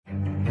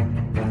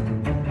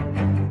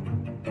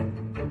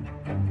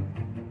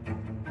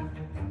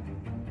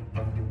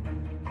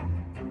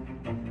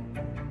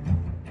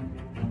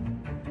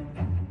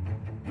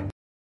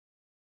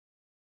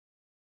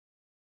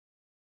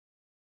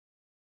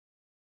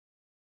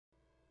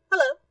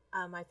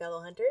my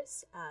fellow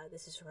hunters.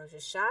 This is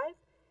Ferocious Shive,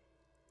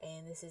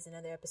 and this is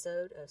another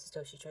episode of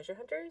Satoshi Treasure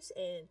Hunters,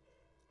 and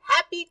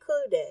happy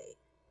Clue Day!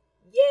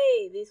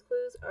 Yay! These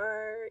clues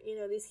are,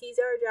 these keys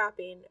are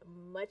dropping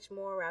much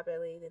more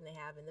rapidly than they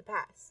have in the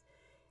past.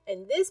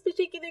 And this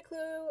particular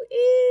clue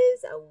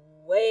is a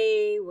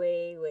way,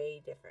 way,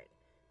 way different,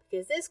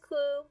 because this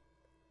clue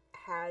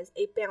has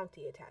a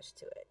bounty attached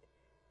to it.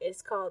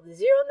 It's called the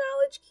Zero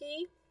Knowledge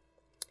Key,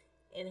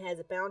 and it has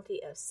a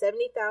bounty of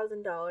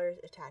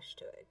 $70,000 attached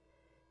to it.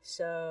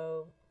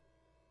 So,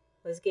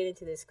 let's get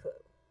into this clue.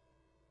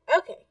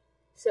 Okay,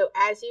 so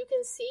as you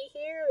can see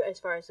here, as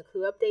far as the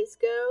clue updates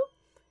go,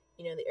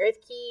 the Earth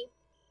Key,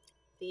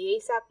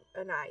 the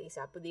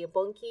the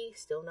Abun Key,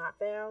 still not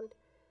found.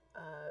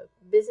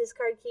 Business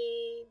Card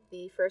Key,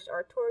 the first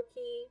Art Tour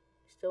Key,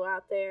 still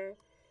out there.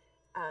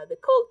 The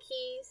Cult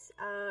Keys,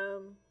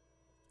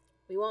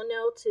 we won't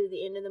know to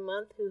the end of the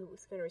month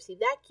who's going to receive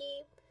that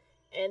key.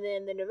 And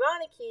then the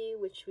Nirvana Key,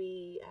 which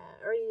we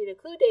already did a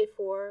clue day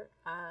for,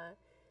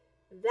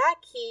 that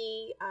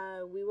key,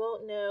 we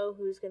won't know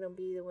who's going to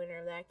be the winner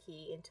of that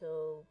key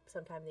until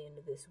sometime the end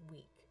of this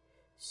week.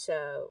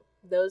 So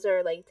those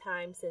are like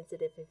time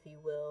sensitive, if you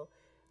will,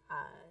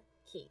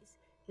 keys.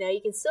 Now you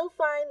can still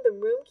find the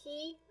room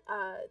key.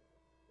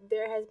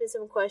 There has been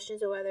some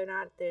questions of whether or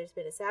not there's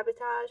been a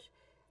sabotage.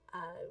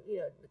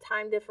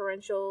 Time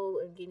differential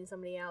and getting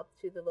somebody out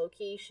to the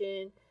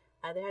location.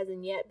 There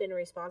hasn't yet been a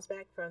response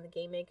back from the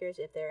game makers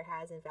if there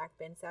has in fact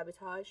been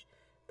sabotage,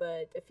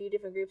 but a few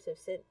different groups have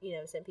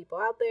sent people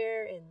out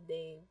there and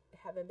they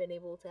haven't been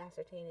able to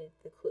ascertain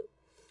the clue.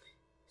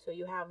 So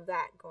you have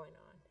that going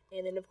on,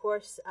 and then of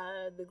course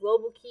the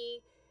global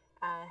key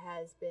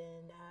has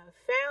been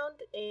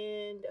found,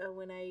 and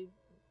when I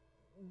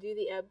do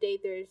the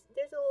update, there's a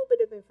little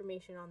bit of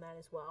information on that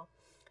as well.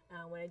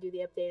 When I do the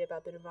update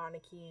about the Nirvana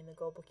Key and the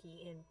global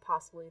key and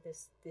possibly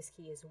this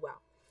key as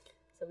well.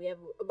 So we have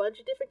a bunch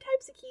of different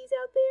types of keys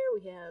out there.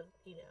 We have,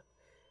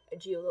 a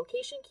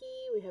geolocation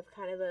key. We have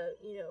kind of a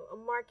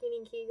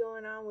marketing key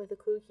going on with a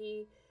clue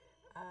key.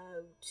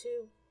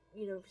 Two,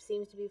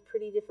 seems to be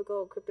pretty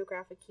difficult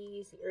cryptographic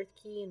keys, the Earth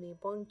Key and the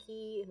Abun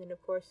Key. And then,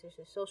 of course, there's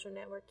the social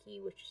network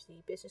key, which is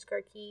the business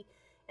card key.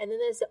 And then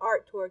there's the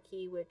art tour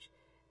key, which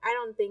I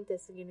don't think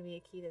that's going to be a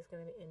key that's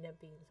going to end up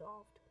being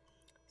solved.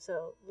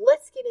 So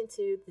let's get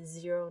into the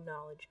Zero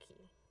Knowledge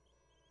Key.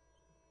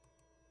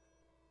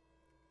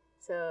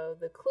 So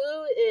the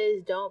clue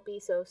is don't be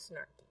so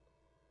snarky.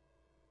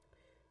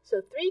 So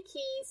 3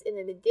 keys and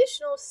an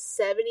additional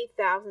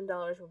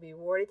 $70,000 will be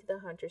awarded to the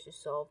hunters who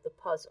solve the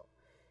puzzle.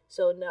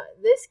 So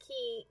this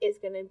key is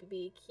going to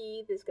be a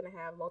key that's going to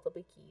have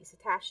multiple keys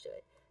attached to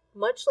it.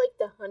 Much like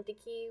the hunter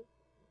key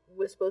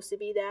was supposed to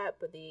be that,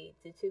 but the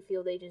 2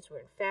 field agents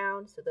weren't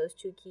found, so those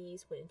 2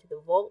 keys went into the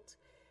vault.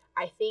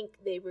 I think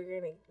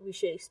we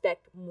should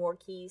expect more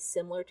keys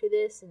similar to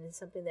this, and it's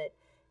something that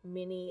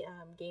many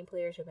game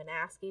players have been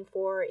asking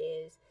for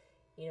is,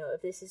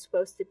 if this is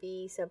supposed to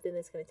be something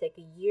that's going to take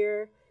a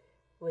year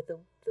with the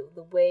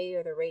way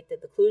or the rate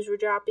that the clues were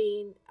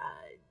dropping,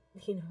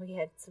 we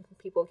had some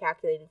people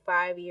calculating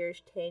 5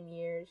 years, 10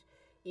 years,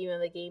 even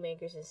though the game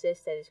makers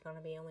insist that it's going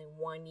to be only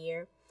 1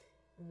 year,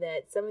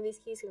 that some of these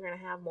keys are going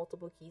to have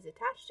multiple keys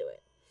attached to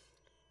it.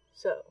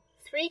 So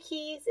 3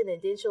 keys and an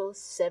additional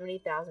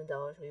 $70,000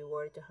 will be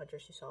awarded to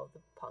hunters who solve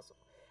the puzzle.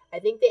 I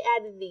think they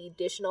added the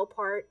additional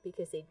part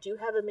because they do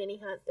have a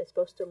mini hunt that's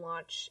supposed to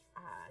launch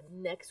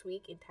next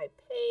week in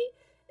Taipei.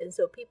 And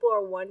so people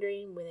are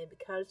wondering when it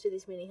comes to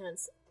these mini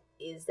hunts,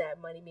 is that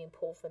money being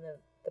pulled from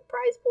the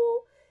prize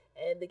pool?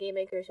 And the game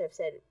makers have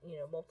said,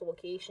 multiple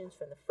occasions,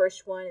 from the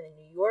first one in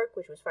New York,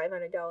 which was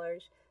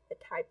 $500, the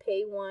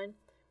Taipei one,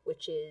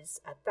 which is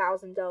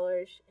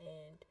 $1,000,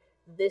 and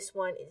this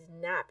one is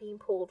not being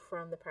pulled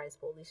from the prize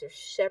pool. These are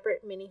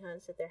separate mini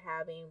hunts that they're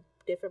having,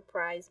 different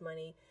prize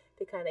money,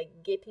 to kind of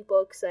get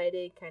people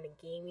excited, kind of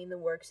gaming the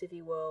works, if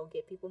you will,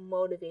 get people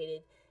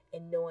motivated,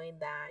 and knowing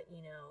that,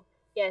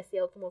 yes, the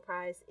ultimate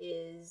prize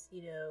is,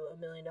 $1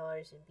 million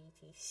in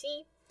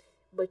BTC,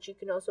 but you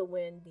can also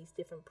win these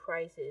different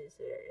prizes,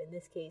 or in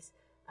this case,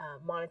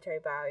 monetary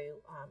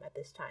value at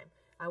this time.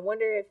 I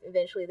wonder if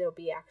eventually there'll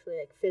be actually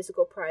like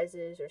physical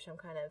prizes or some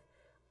kind of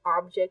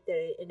object that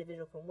an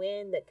individual can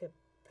win that could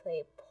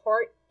play a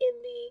part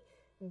in the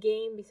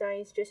game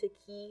besides just a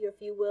key,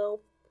 if you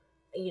will.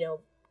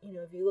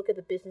 If you look at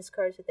the business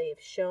cards that they have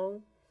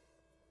shown,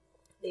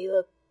 they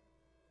look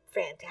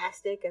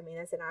fantastic. I mean,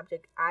 that's an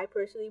object I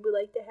personally would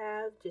like to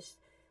have, just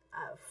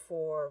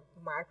for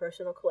my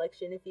personal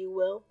collection, if you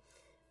will.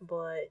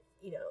 But,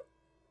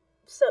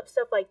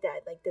 stuff like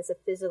that, like there's a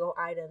physical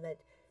item that,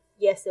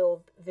 yes, it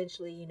will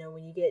eventually,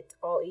 when you get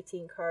all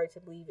 18 cards, I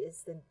believe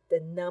is the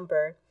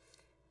number,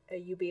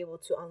 you'll be able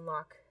to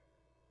unlock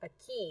a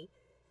key.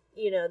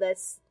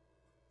 It's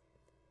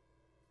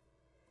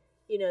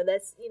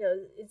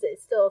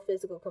still a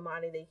physical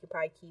commodity that you could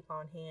probably keep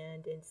on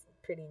hand, and it's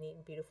pretty neat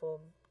and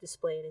beautiful,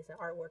 displayed as an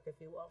artwork, if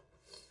you will.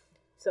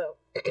 So,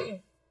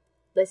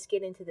 let's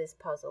get into this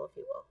puzzle, if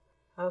you will.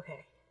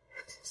 Okay,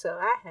 so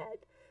I had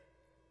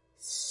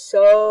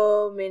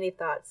so many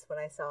thoughts when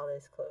I saw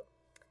this clue.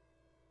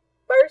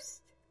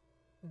 First,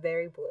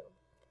 very blue.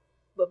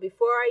 But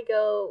before I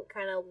go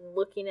kind of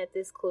looking at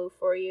this clue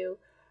for you,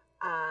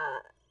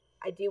 I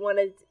do want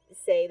to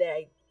say that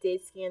I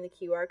did scan the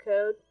QR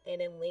code,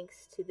 and it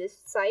links to this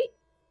site.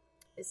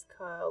 It's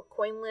called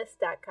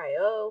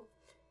coinlist.io.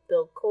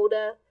 Build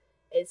Coda.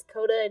 It's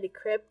Coda and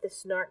Decrypt the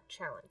Snark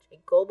Challenge, a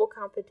global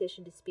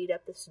competition to speed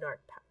up the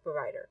Snark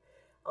provider.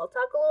 I'll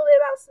talk a little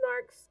bit about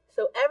Snarks.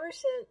 So ever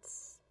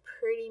since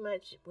pretty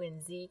much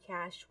when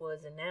Zcash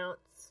was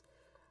announced,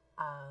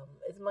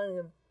 it's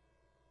among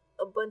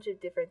a bunch of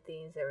different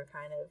things that were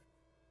kind of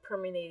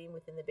permeating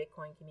within the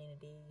Bitcoin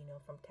community,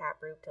 from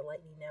Taproot to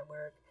Lightning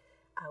Network,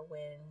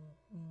 when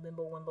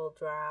Wimble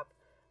dropped.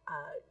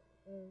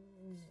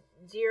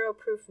 Zero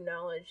proof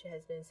knowledge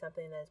has been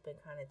something that's been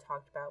kind of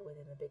talked about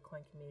within the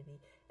Bitcoin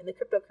community and the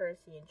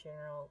cryptocurrency in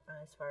general,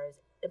 as far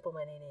as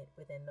implementing it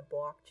within the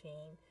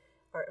blockchain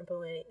or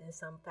implementing it in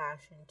some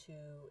fashion to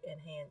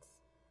enhance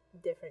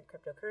different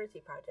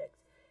cryptocurrency projects.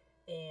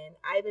 And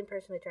I've been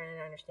personally trying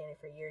to understand it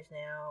for years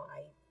now.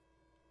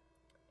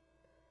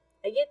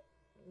 I get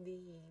the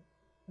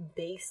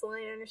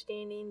baseline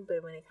understanding,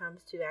 but when it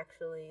comes to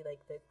actually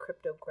like the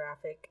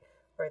cryptographic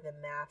or the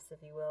maths,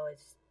 if you will,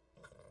 it's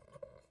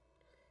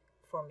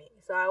for me.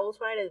 So I will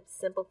try to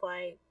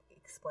simplify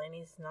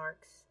explaining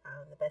Snarks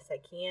the best I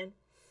can.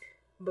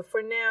 But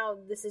for now,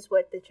 this is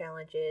what the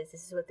challenge is.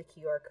 This is what the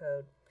QR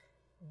code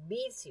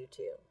leads you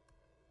to.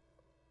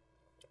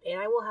 And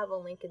I will have a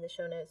link in the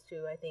show notes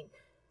to, I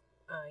think,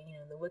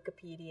 the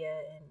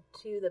Wikipedia and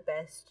to the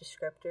best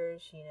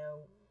descriptors,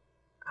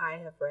 I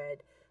have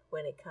read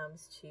when it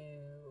comes to,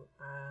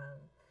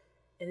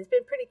 and it's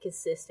been pretty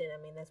consistent.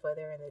 I mean, that's why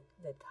they're in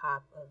the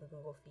top of the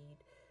Google feed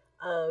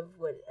of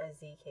what a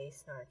ZK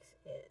Snarks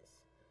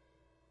is.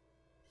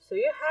 So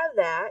you have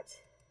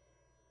that.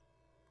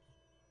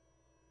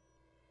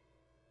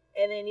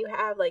 And then you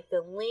have like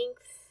the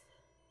length.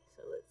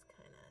 So let's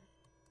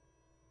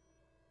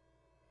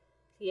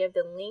you have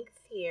the length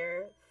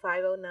here,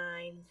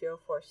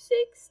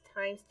 509046,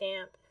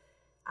 timestamp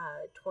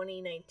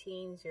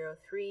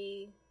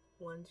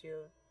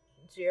 2019-03-100.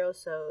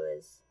 So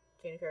it's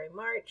January,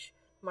 March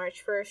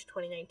 1st,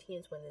 2019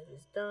 is when this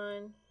was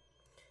done.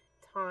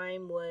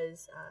 Time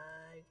was,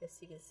 I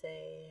guess you could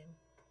say,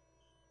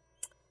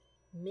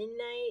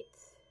 midnight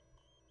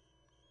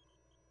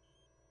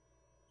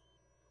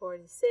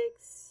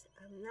 46.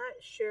 I'm not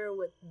sure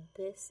what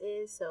this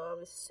is, so I'm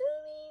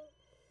assuming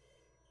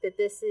that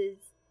this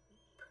is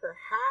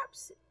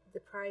perhaps the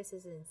price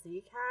is in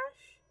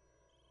Zcash.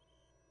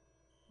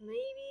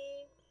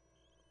 Maybe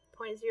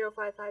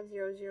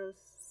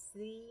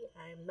 0.05500C.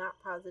 I'm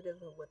not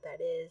positive of what that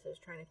is. I was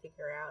trying to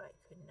figure out. I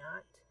could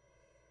not.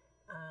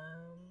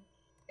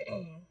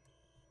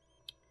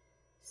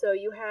 So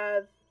you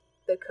have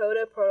the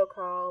Coda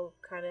protocol,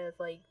 kind of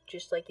like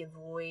just like a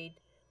void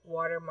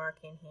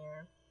watermark in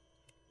here.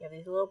 You have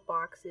these little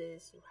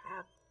boxes. You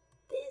have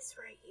this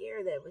right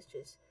here that was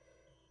just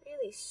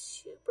really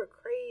super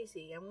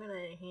crazy. I'm gonna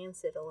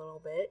enhance it a little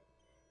bit.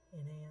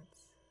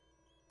 Enhance.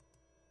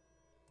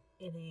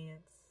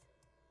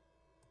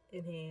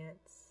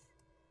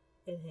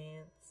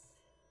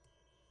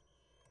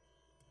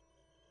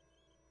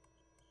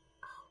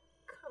 Oh,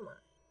 come on.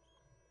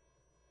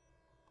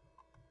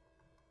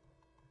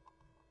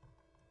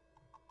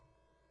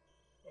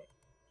 It's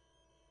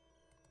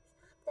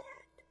not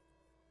that.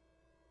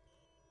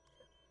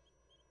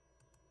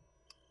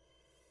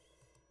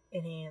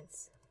 Enhance.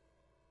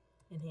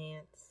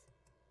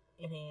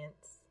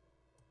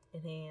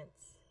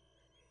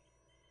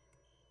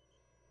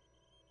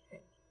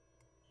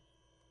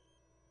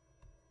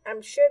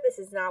 I'm sure this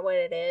is not what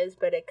it is,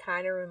 but it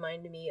kind of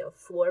reminded me of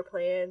floor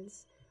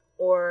plans,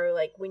 or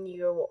like when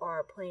you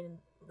are playing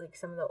like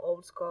some of the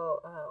old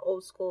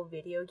school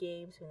video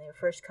games when they were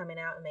first coming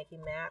out and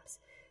making maps.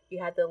 You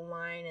had the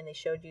line and they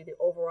showed you the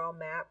overall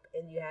map,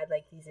 and you had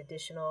like these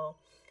additional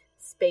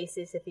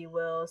spaces, if you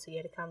will. So you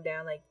had to come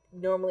down, like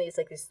normally it's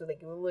like this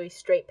like really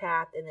straight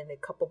path and then a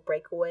couple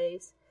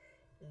breakaways.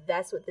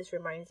 That's what this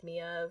reminds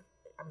me of.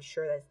 I'm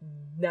sure that's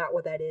not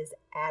what that is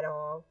at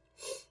all.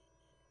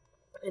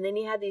 And then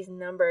you have these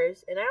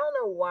numbers, and I don't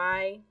know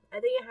why. I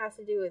think it has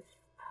to do with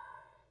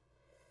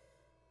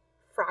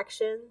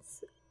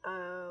fractions,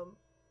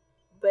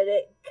 but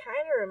it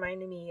kind of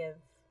reminded me of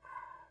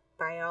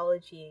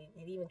biology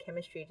and even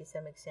chemistry to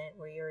some extent,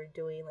 where you're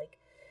doing like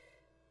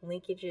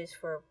linkages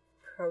for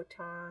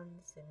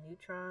protons and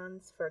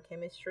neutrons for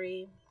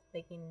chemistry,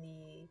 making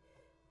the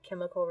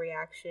chemical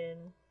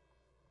reaction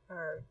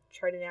or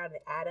charting out an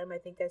atom. I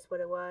think that's what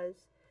it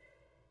was.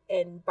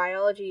 And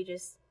biology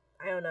just,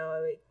 I don't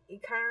know,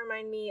 it kind of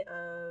reminded me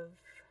of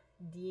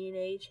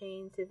DNA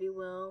chains, if you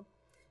will,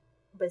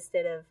 but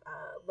instead of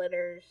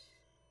letters,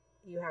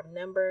 you have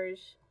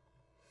numbers.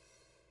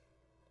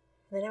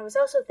 And then I was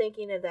also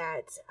thinking of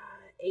that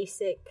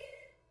ASIC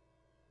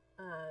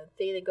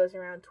thing that goes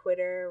around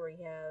Twitter, where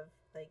you have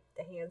like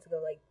the hands go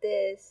like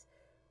this,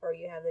 or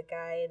you have the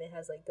guy and it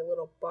has like the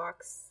little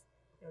box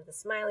With the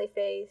smiley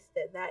face,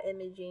 that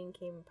imaging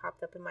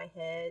popped up in my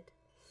head.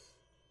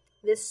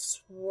 This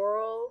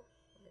swirl,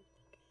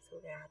 so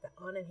we're going to have to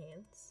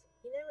unenhance.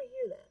 You never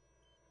hear that.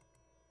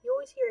 You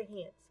always hear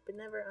enhance, but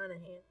never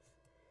unenhance.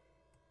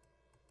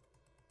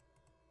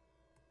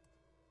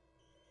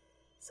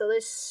 So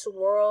this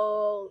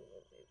swirl,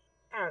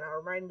 I don't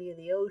know, reminded me of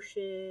the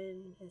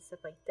ocean and stuff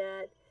like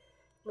that.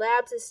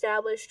 Labs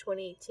established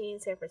 2018,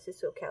 San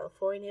Francisco,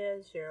 California,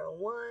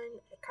 01.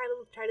 I kind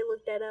of tried to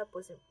look that up.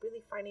 Wasn't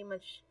really finding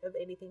much of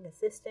anything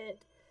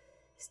consistent.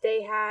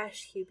 Stay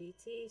hash,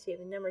 QBT. So you have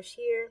the numbers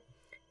here.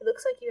 It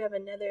looks like you have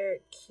another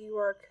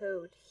QR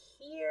code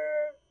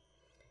here.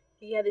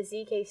 You have the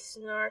ZK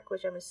Snark,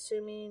 which I'm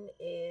assuming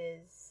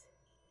is,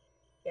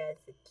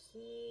 it's the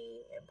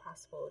key and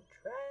possible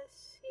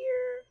address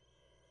here.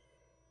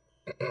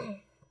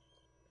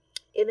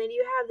 And then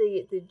you have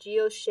the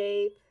geo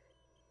shape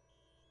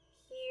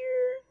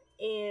here,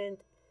 and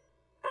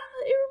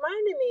it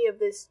reminded me of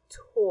this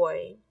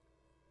toy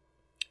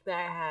that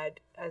I had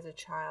as a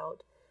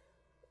child,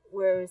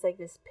 where it was like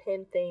this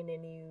pin thing,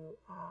 and you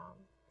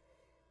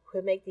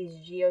could make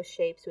these geo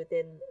shapes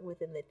within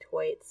the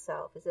toy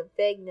itself. It's a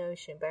vague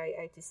notion, but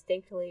I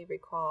distinctly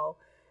recall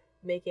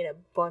making a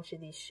bunch of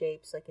these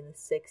shapes like in the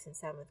 6th and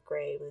 7th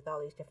grade with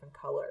all these different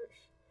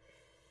colors.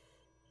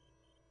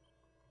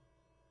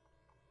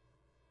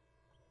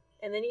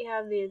 And then you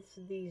have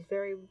these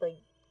very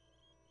like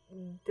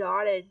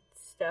dotted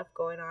stuff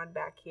going on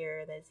back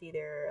here that's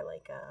either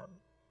like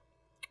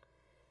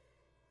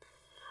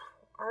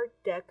Art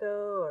Deco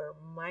or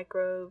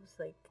microbes,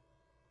 like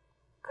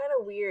kind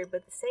of weird, but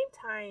at the same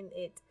time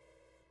it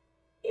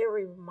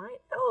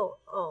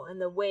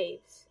and the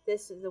waves.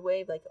 This is the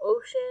wave like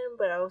ocean,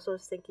 but I also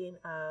was thinking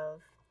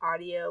of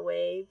audio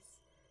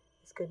waves.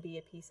 This could be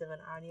a piece of an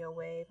audio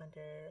wave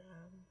under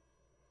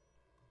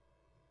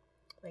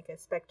like a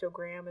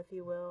spectrogram, if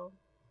you will.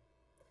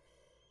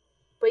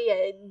 But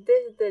yeah,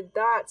 the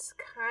dots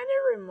kind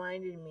of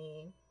reminded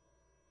me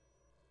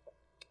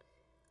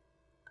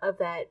of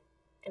that,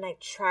 and I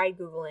tried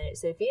Googling it.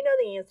 So if you know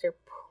the answer,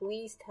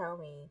 please tell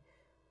me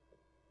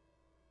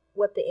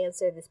what the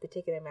answer to this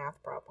particular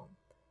math problem.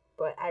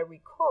 But I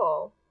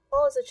recall,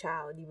 as a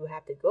child, you would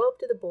have to go up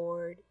to the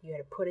board, you had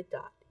to put a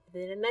dot.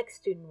 Then the next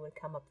student would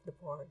come up to the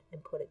board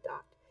and put a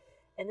dot.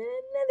 And then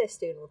another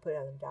student would put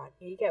another dot.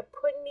 And you kept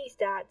putting these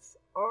dots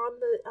on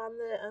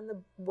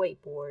the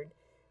whiteboard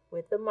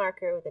with the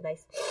marker, with a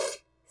nice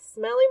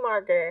smelly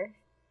marker,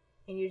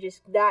 and you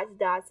just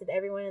dots, and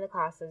everyone in the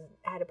class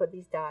had to put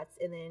these dots,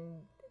 and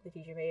then the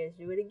teacher made us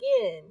do it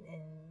again,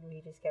 and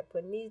we just kept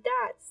putting these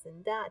dots,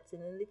 and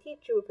then the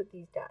teacher would put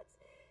these dots,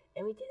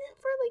 and we did that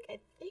for like, I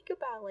think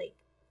about like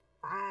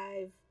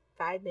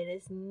five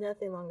minutes,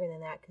 nothing longer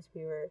than that, because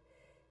we were,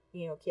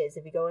 kids.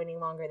 If you go any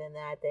longer than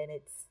that, then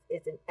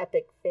it's an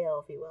epic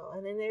fail, if you will.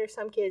 And then there are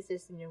some kids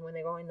just, when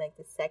they're going like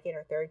the second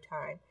or third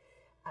time,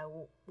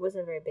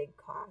 wasn't a very big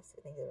class.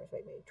 I think there was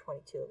like maybe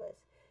 22 of us.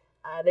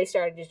 They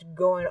started just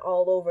going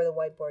all over the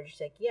whiteboard, just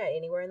like,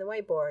 anywhere in the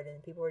whiteboard.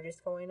 And people were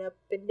just going up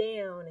and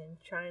down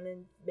and trying to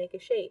make a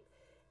shape.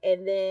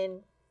 And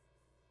then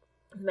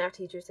the math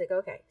teacher's like,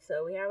 okay,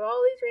 so we have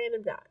all these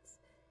random dots.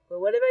 But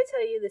what if I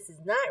tell you this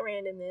is not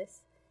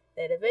randomness?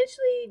 That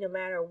eventually, no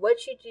matter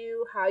what you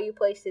do, how you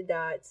place the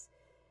dots,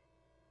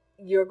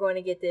 you're going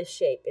to get this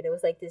shape. And it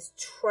was like this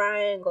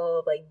triangle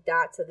of like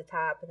dots at the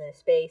top and then a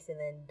space and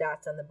then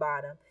dots on the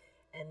bottom.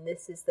 And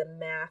this is the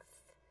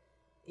math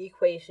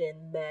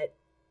equation that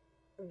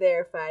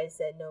verifies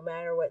that no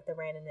matter what the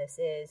randomness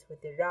is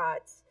with the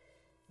dots,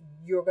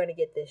 you're going to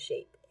get this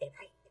shape. And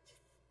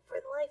for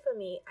the life of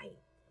me,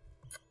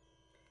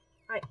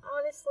 I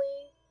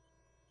honestly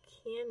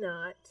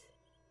cannot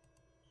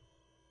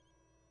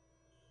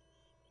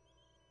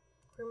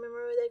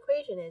remember what the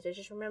equation is. I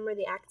just remember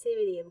the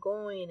activity of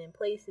going and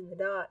placing the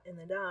dot and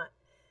the dot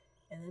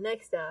and the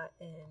next dot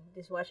and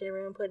just watching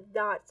everyone put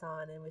dots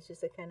on. And it was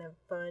just a kind of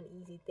fun,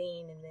 easy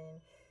thing. And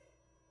then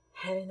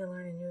having to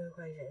learn a new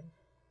equation.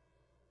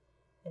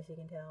 As you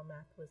can tell,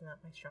 math was not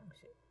my strong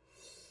suit.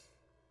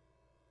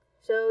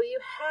 So you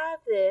have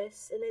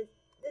this, and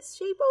this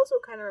shape also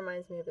kind of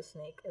reminds me of a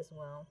snake as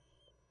well.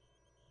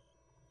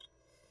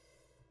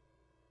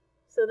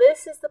 So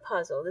this is the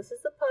puzzle. This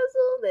is the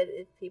puzzle that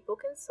if people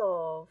can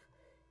solve,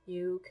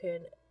 you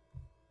can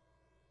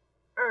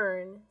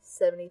earn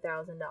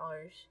 $70,000.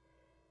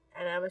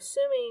 And I'm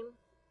assuming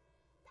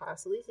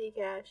possibly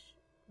Zcash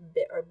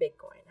or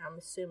Bitcoin. I'm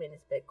assuming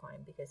it's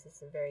Bitcoin because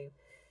it's a very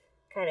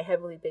kind of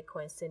heavily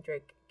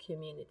Bitcoin-centric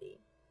community.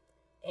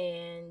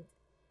 And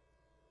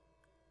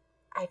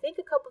I think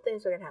a couple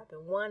things are going to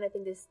happen. One, I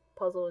think this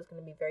puzzle is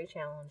going to be very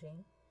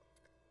challenging.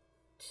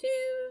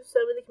 Two,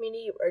 some of the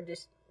community are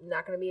just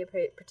not going to be able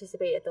to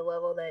participate at the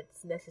level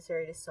that's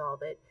necessary to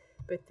solve it.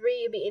 But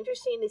three, it'd be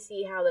interesting to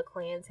see how the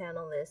clans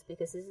handle this,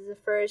 because this is the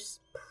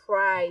first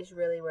prize,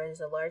 really, where there's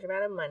a large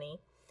amount of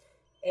money,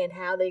 and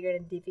how they're going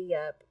to divvy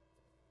up,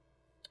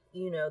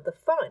 the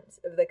funds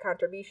of the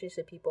contributions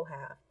that people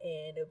have.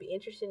 And it'll be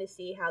interesting to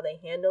see how they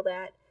handle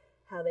that,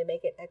 how they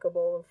make it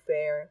equitable and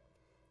fair,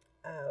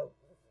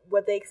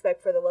 what they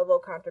expect for the level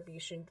of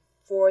contribution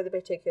for the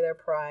particular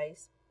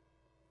prize,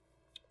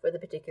 for the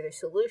particular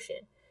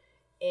solution.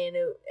 And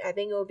I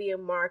think it will be a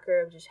marker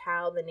of just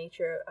how the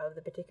nature of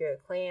the particular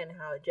clan,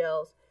 how it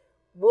gels,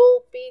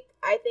 will be,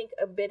 I think,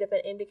 a bit of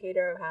an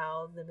indicator of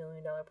how the $1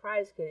 million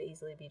prize could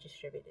easily be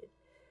distributed.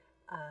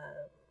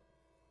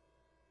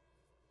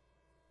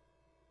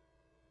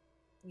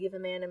 Give a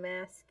man a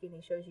mask and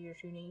he shows you your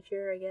true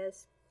nature, I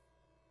guess.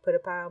 Put a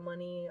pile of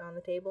money on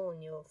the table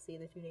and you'll see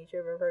the true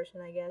nature of a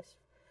person, I guess.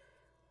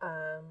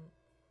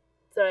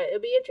 So it'll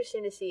be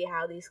interesting to see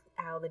how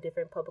the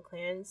different public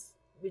clans,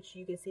 which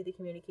you can see the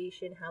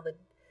communication, how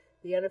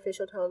the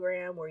unofficial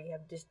telegram, where you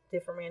have just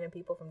different random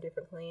people from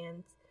different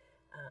clans,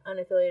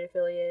 unaffiliated,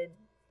 affiliated,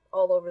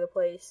 all over the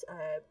place,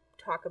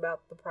 talk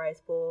about the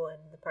prize pool and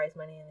the prize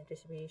money and the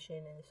distribution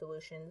and the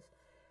solutions.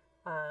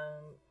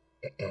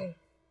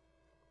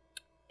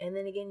 And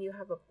then again, you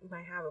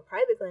might have a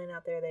private clan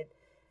out there that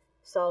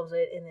solves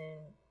it, and then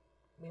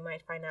we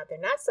might find out they're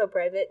not so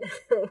private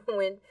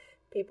when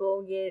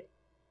people get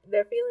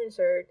their feelings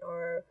hurt,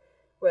 or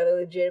whether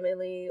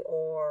legitimately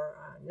or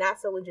not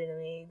so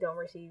legitimately don't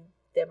receive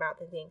the amount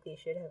they think they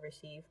should have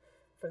received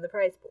from the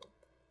prize pool.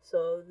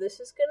 So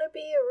this is going to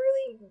be a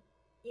really,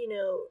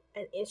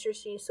 an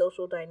interesting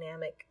social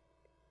dynamic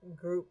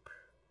group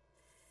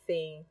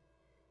thing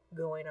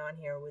going on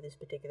here with this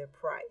particular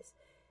prize.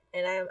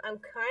 And I'm kind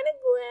of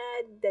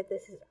glad that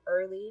this is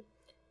early,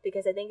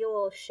 because I think it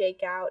will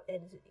shake out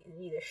and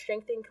either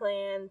strengthen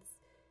clans,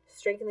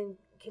 strengthen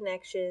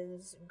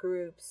connections,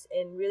 groups,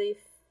 and really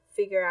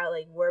figure out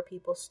like where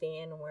people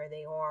stand and where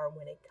they are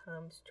when it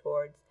comes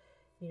towards,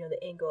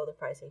 the end goal of the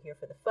prize. So you're here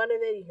for the fun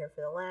of it, you're here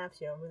for the laughs,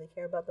 you don't really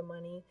care about the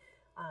money,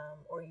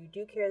 or you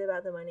do care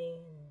about the money,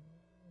 and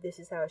this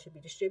is how it should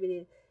be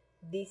distributed.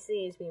 These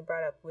things being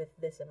brought up with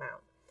this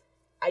amount.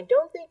 I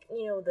don't think,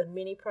 the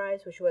mini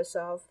prize, which was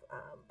solved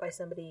by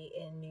somebody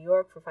in New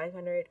York for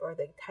 $500, or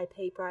the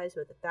Taipei prize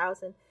with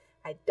 $1,000.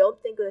 I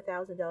don't think with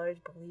 $1,000,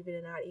 believe it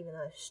or not, even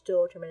though it's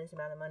still a tremendous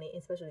amount of money,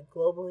 especially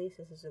globally,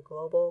 since this is a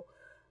global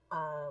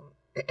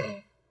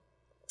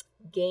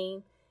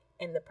game,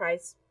 and the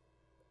price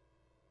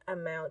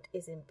amount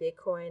is in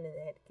Bitcoin, and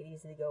it could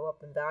easily go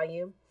up in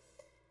value.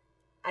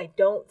 I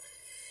don't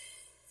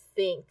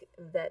think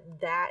that,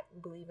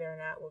 believe it or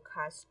not, will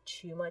cost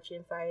too much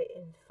in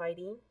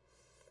fighting.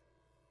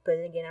 But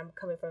then again, I'm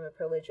coming from a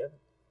privilege of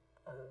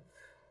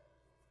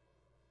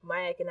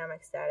my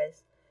economic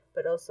status,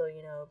 but also,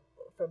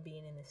 from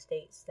being in the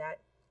States, that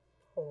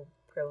whole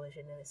privilege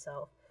in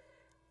itself.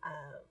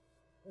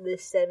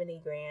 This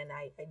 $70,000,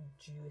 I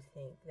do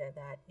think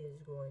that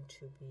is going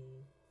to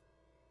be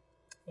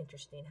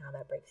interesting how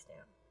that breaks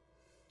down.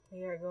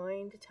 We are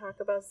going to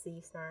talk about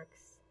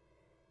Z-Snarks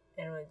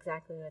and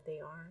exactly what they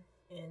are,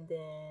 and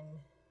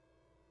then,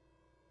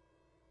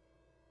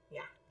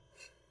 yeah.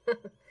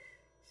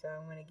 So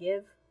I'm going to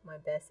give my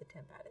best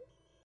attempt at it.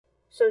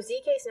 So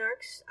ZK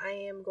Snarks, I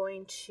am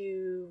going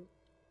to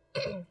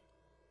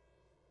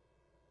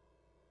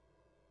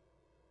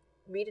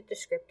read a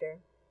descriptor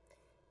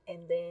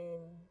and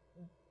then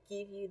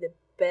give you the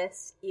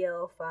best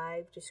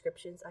EL5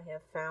 descriptions I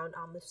have found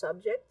on the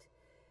subject.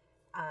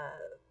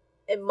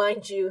 And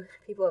mind you,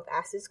 people have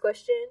asked this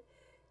question,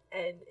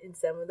 and in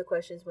some of the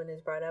questions when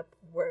it's brought up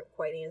weren't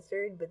quite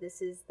answered, but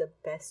this is the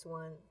best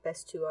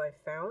two I've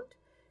found,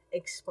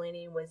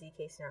 explaining what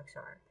ZK Snarks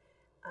are.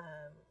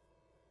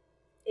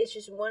 It's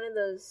just one of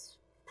those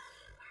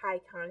high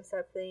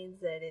concept things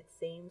that it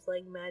seems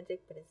like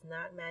magic, but it's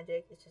not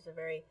magic. It's just a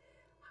very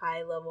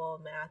high level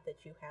of math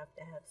that you have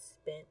to have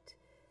spent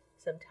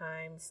some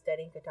time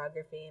studying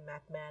cartography and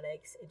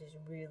mathematics. It is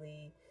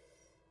really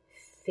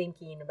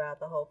thinking about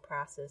the whole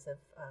process of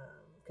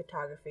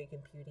cartography,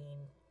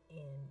 computing,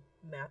 and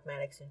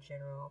mathematics in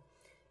general,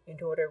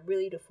 in order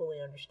really to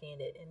fully understand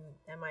it. And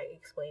that might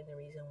explain the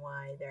reason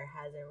why there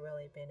hasn't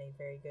really been a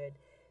very good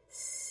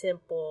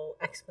simple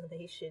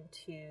explanation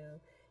to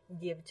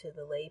give to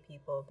the lay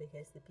people,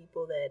 because the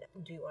people that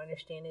do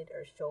understand it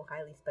are so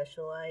highly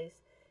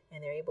specialized,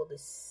 and they're able to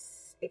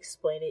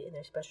explain it in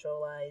their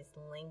specialized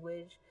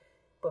language.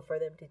 But for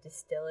them to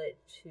distill it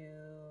to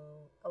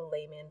a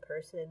layman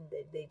person,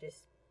 they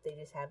just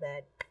have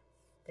that.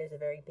 There's a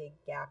very big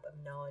gap of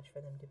knowledge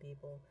for them to be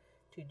able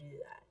to do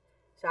that.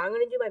 So I'm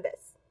going to do my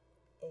best.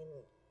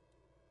 And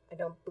I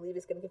don't believe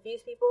it's going to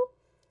confuse people,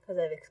 because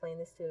I've explained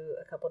this to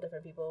a couple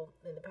different people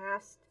in the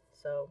past.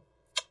 So,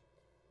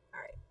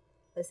 alright,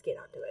 let's get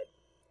on to it.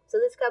 So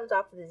this comes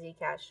off of the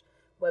Zcash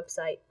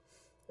website.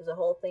 There's a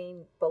whole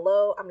thing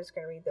below. I'm just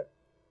going to read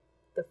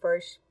the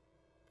first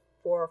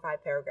 4 or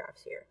 5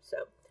 paragraphs here.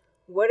 So,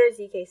 what are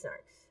ZK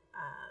Snarks?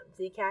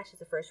 Zcash is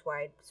the first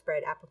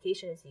widespread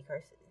application of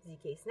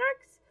ZK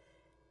Snarks,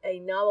 a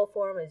novel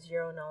form of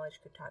zero-knowledge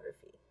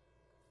cryptography.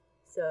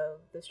 So,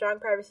 the strong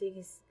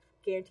privacy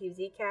guarantee of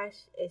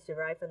Zcash is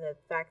derived from the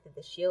fact that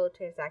the shield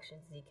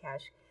transactions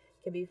Zcash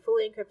can be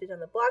fully encrypted on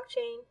the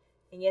blockchain,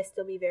 and yet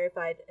still be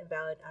verified and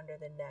valid under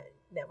the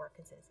network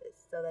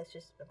consensus. So that's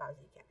just about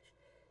Zcash.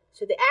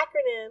 So the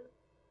acronym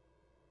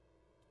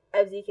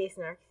of ZK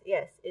SNARK,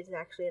 yes, it's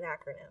actually an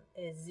acronym.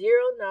 It is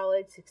Zero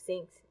Knowledge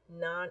Succinct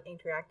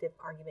Non-Interactive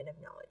Argument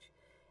of Knowledge,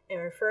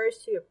 and refers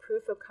to a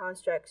proof of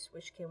constructs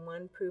which can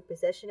one prove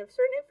possession of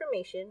certain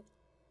information,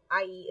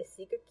 i.e. a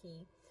secret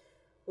key,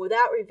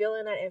 without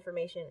revealing that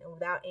information and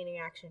without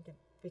interaction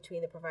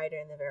between the provider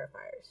and the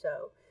verifier.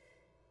 So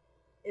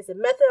it's a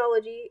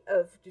methodology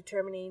of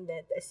determining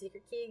that a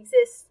secret key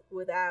exists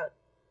without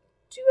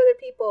two other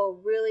people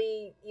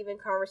really even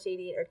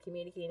conversating or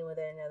communicating with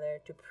one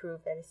another to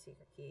prove that a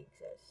secret key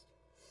exists.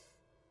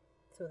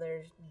 So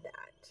there's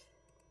that.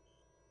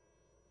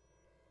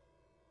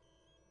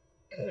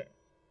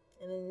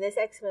 And then this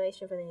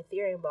explanation from the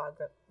Ethereum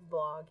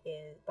blog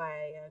is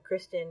by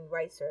Kristen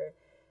Reitzer.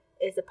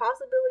 Is the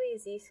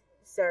possibilities these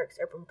SNARKs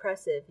are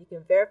impressive. You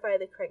can verify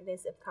the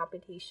correctness of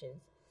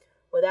computations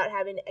without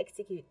having to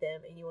execute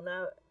them, and you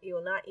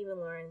will not even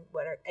learn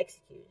what are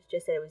executed,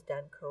 just that it was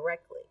done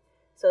correctly.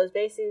 So it's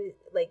basically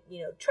like,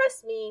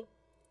 trust me,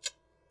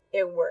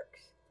 it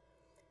works.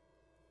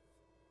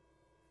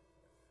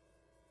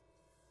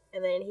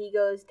 And then he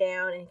goes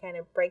down and kind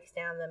of breaks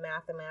down the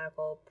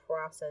mathematical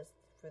process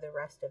for the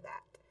rest of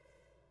that.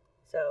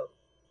 So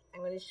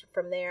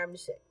from there, I'm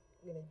just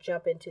going to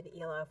jump into the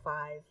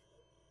ELO5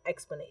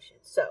 explanation.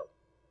 So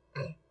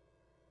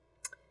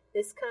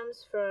this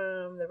comes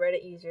from the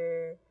Reddit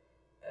user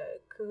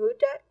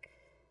Kahutek,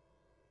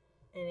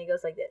 and it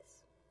goes like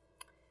this.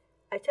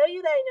 I tell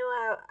you that I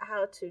know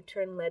how to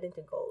turn lead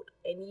into gold,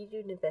 and you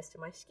do invest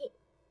in my scheme.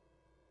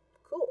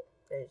 Cool.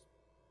 There's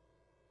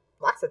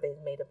lots of things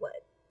made of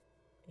lead.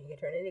 You can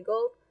turn it into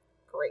gold?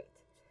 Great.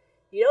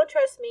 You don't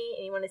trust me,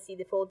 and you want to see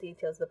the full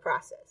details of the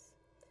process.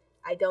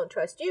 I don't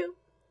trust you,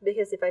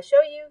 because if I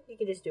show you, you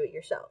can just do it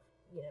yourself.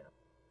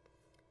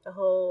 The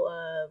whole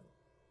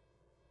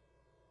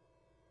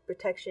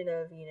protection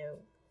of,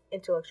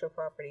 intellectual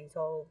property is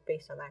all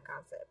based on that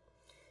concept.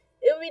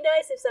 It would be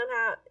nice if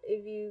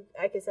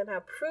I could somehow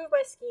prove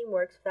my scheme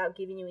works without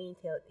giving you any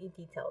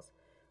details.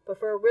 But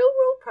for a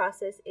real-world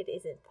process, it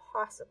isn't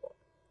possible.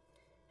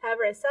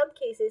 However, in some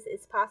cases,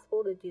 it's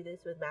possible to do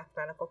this with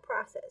mathematical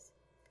process.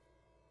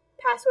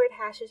 Password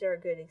hashes are a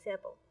good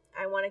example.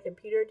 I want a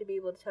computer to be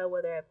able to tell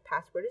whether a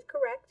password is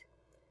correct,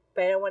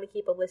 but I don't want to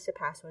keep a list of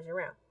passwords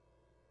around.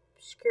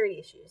 Security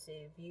issues.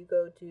 If you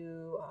go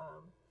to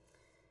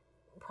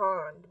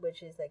Pond,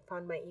 which is like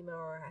Pond My Email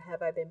or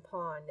Have I Been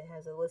Pwned, it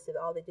has a list of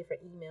all the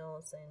different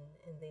emails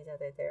and things out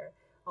there,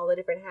 all the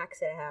different hacks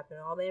that happen,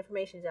 all the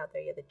information's out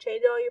there. You have to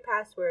change all your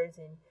passwords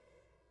and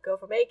go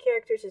from 8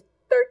 characters to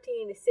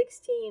 13 to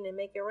 16 and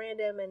make it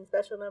random and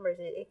special numbers.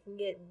 It can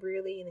get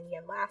really, and then you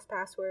have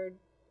LastPassword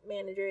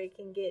Manager. It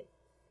can be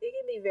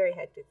very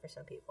hectic for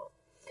some people.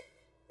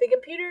 The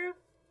computer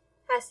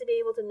has to be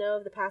able to know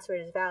if the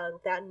password is valid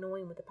without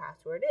knowing what the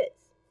password is.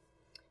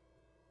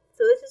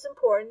 So this is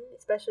important,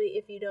 especially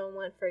if you don't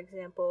want, for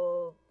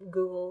example,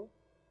 Google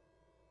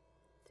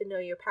to know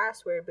your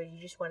password, but you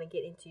just want to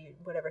get into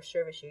whatever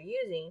service you're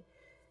using,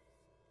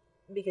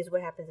 because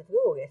what happens if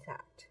Google gets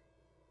hacked?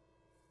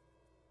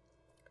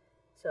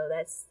 So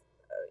that's,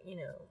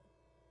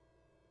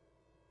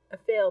 a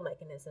fail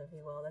mechanism, if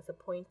you will. That's a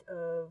point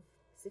of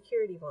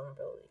security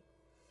vulnerability.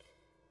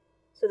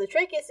 So the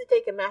trick is to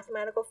take a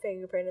mathematical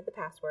fingerprint of the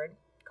password,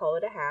 call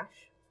it a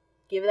hash,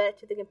 give that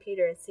to the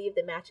computer and see if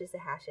it matches the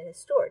hash it has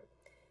stored.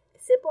 A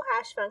simple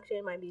hash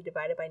function might be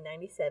divided by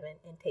 97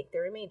 and take the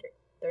remainder.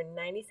 There are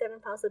 97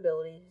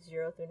 possibilities,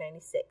 0 through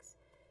 96.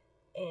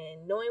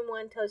 And knowing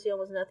one tells you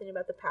almost nothing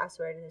about the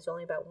password, and there's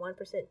only about 1%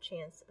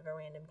 chance of a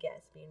random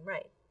guess being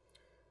right.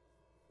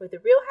 With the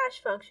real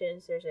hash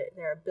functions,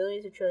 there are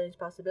billions of trillions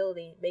of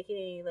possibilities, making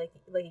it like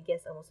a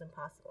guess almost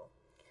impossible.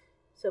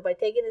 So by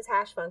taking this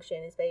hash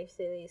function, it's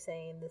basically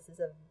saying this is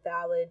a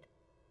valid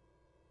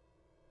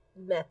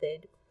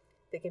method.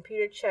 The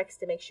computer checks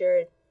to make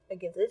sure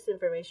against this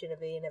information of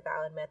being a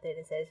valid method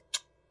and says,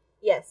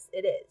 yes,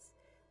 it is,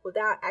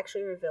 without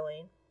actually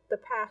revealing the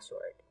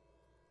password.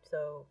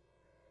 So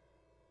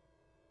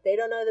they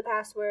don't know the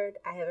password.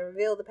 I haven't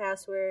revealed the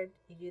password.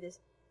 You do this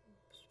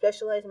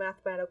specialized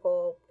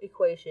mathematical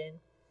equation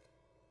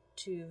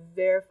to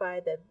verify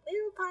the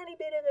little tiny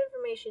bit of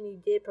information you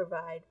did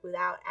provide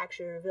without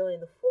actually revealing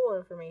the full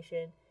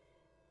information.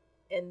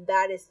 And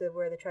that is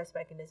where the trust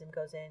mechanism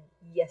goes in.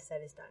 Yes,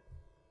 that is done.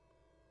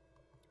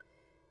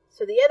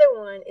 So the other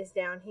one is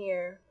down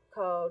here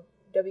called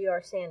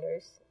W.R.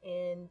 Sanders,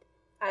 and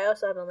I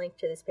also have a link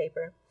to this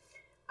paper.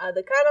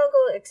 The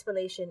canonical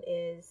explanation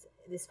is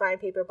this fine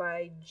paper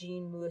by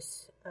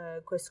Jean-Louis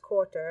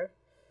Quisquarter.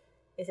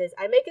 It says,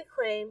 I make a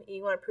claim, and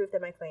you want proof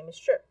that my claim is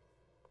true.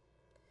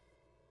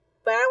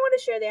 But I don't want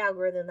to share the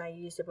algorithm I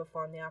use to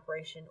perform the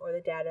operation or the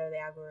data the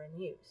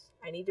algorithm used.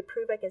 I need to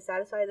prove I can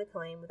satisfy the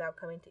claim without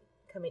coming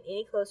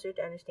any closer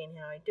to understanding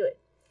how I do it.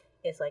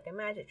 It's like a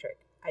magic trick.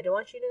 I don't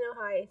want you to know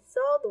how I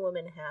sawed the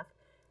woman in half.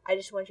 I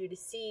just want you to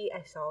see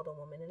I sawed a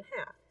woman in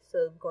half.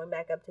 So going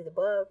back up to the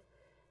above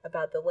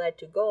about the lead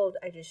to gold,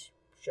 I just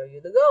show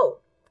you the gold.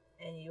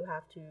 And you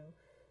have to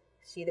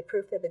see the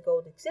proof that the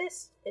gold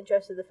exists and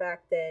trust in the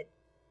fact that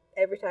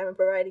every time I'm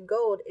providing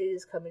gold, it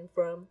is coming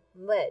from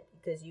lead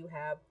because you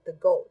have the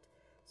gold.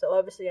 So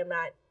obviously I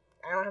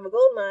don't have a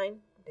gold mine.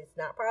 It's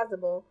not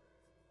possible.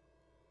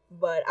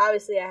 But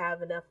obviously I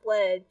have enough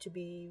lead to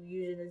be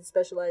using a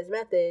specialized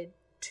method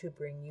to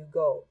bring you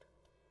gold.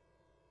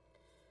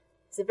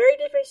 It's a very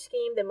different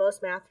scheme than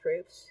most math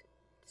proofs.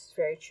 It's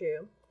very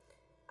true.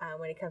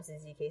 When it comes to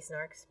ZK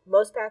snarks,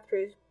 most math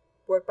proofs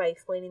work by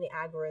explaining the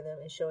algorithm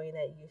and showing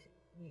that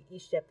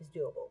each step is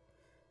doable.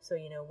 So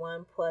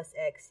 1 plus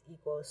x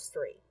equals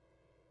 3.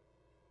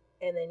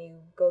 And then you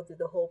go through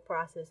the whole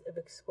process of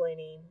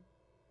explaining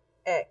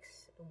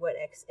x, what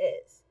x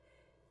is.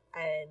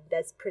 And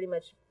that's pretty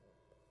much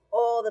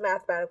all the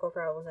mathematical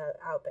problems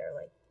out there,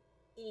 like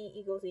E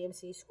equals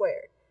EMC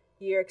squared.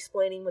 You're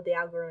explaining what the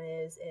algorithm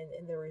is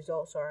and the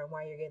results are and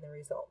why you're getting the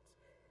results.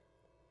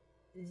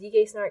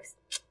 ZK snarks,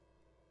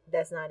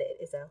 that's not it.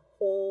 It's a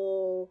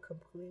whole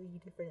completely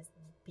different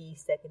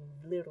beast that can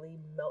literally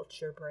melt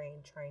your brain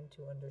trying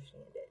to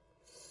understand it.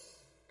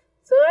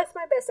 So that's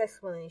my best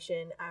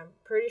explanation. I'm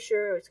pretty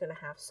sure it's going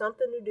to have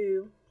something to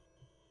do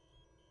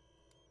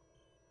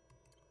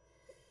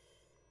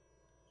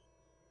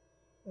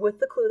with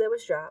the clue that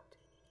was dropped.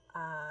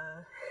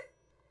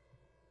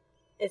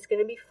 It's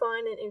going to be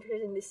fun and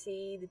interesting to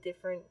see the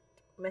different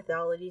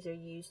methodologies are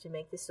used to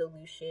make the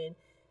solution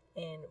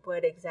and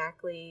what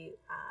exactly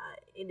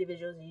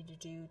individuals need to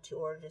do to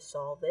order to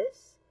solve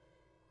this.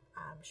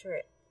 I'm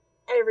sure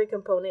every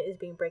component is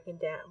being broken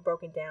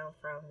down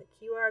from the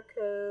QR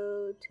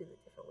code to the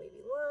different wavy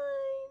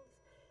lines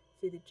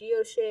to the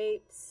geo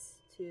shapes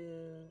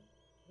to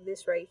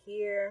this right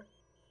here,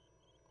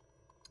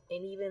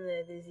 and even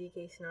the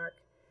ZK snark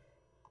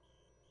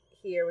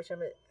here, which I'm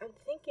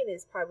thinking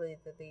is probably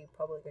the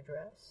public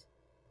address.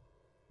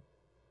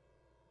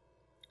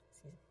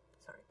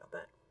 Sorry about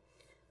that.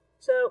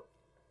 So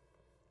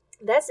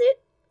that's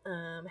it.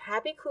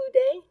 Happy Clue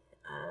Day.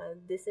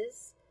 This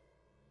is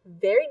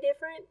very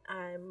different.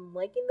 I'm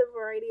liking the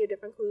variety of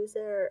different clues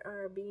that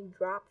are being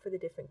dropped for the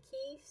different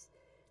keys.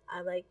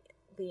 I like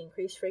the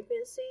increased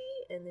frequency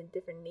and the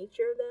different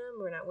nature of them.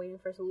 We're not waiting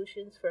for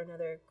solutions for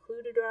another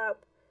clue to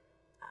drop.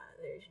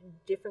 There's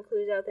different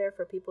clues out there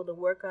for people to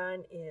work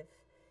on. If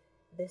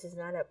this is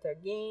not up their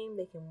game,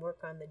 they can work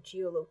on the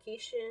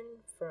geolocation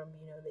from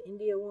the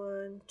India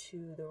one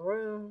to the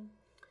room,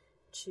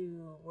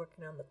 to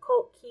working on the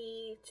cult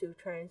key, to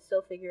trying to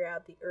still figure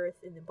out the earth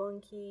in the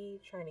bun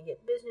key, trying to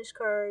get business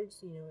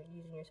cards,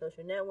 using your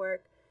social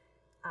network,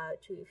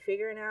 to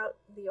figuring out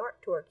the art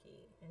tour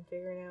key and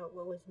figuring out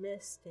what was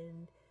missed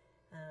and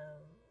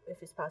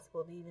if it's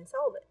possible to even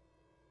solve it.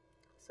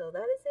 So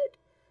that is it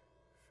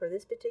for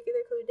this particular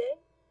clue day.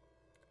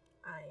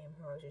 I am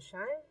Hiroshi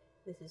Shai.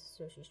 This is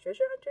Satoshi's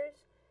Treasure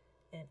Hunters,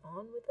 and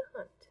on with the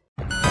hunt.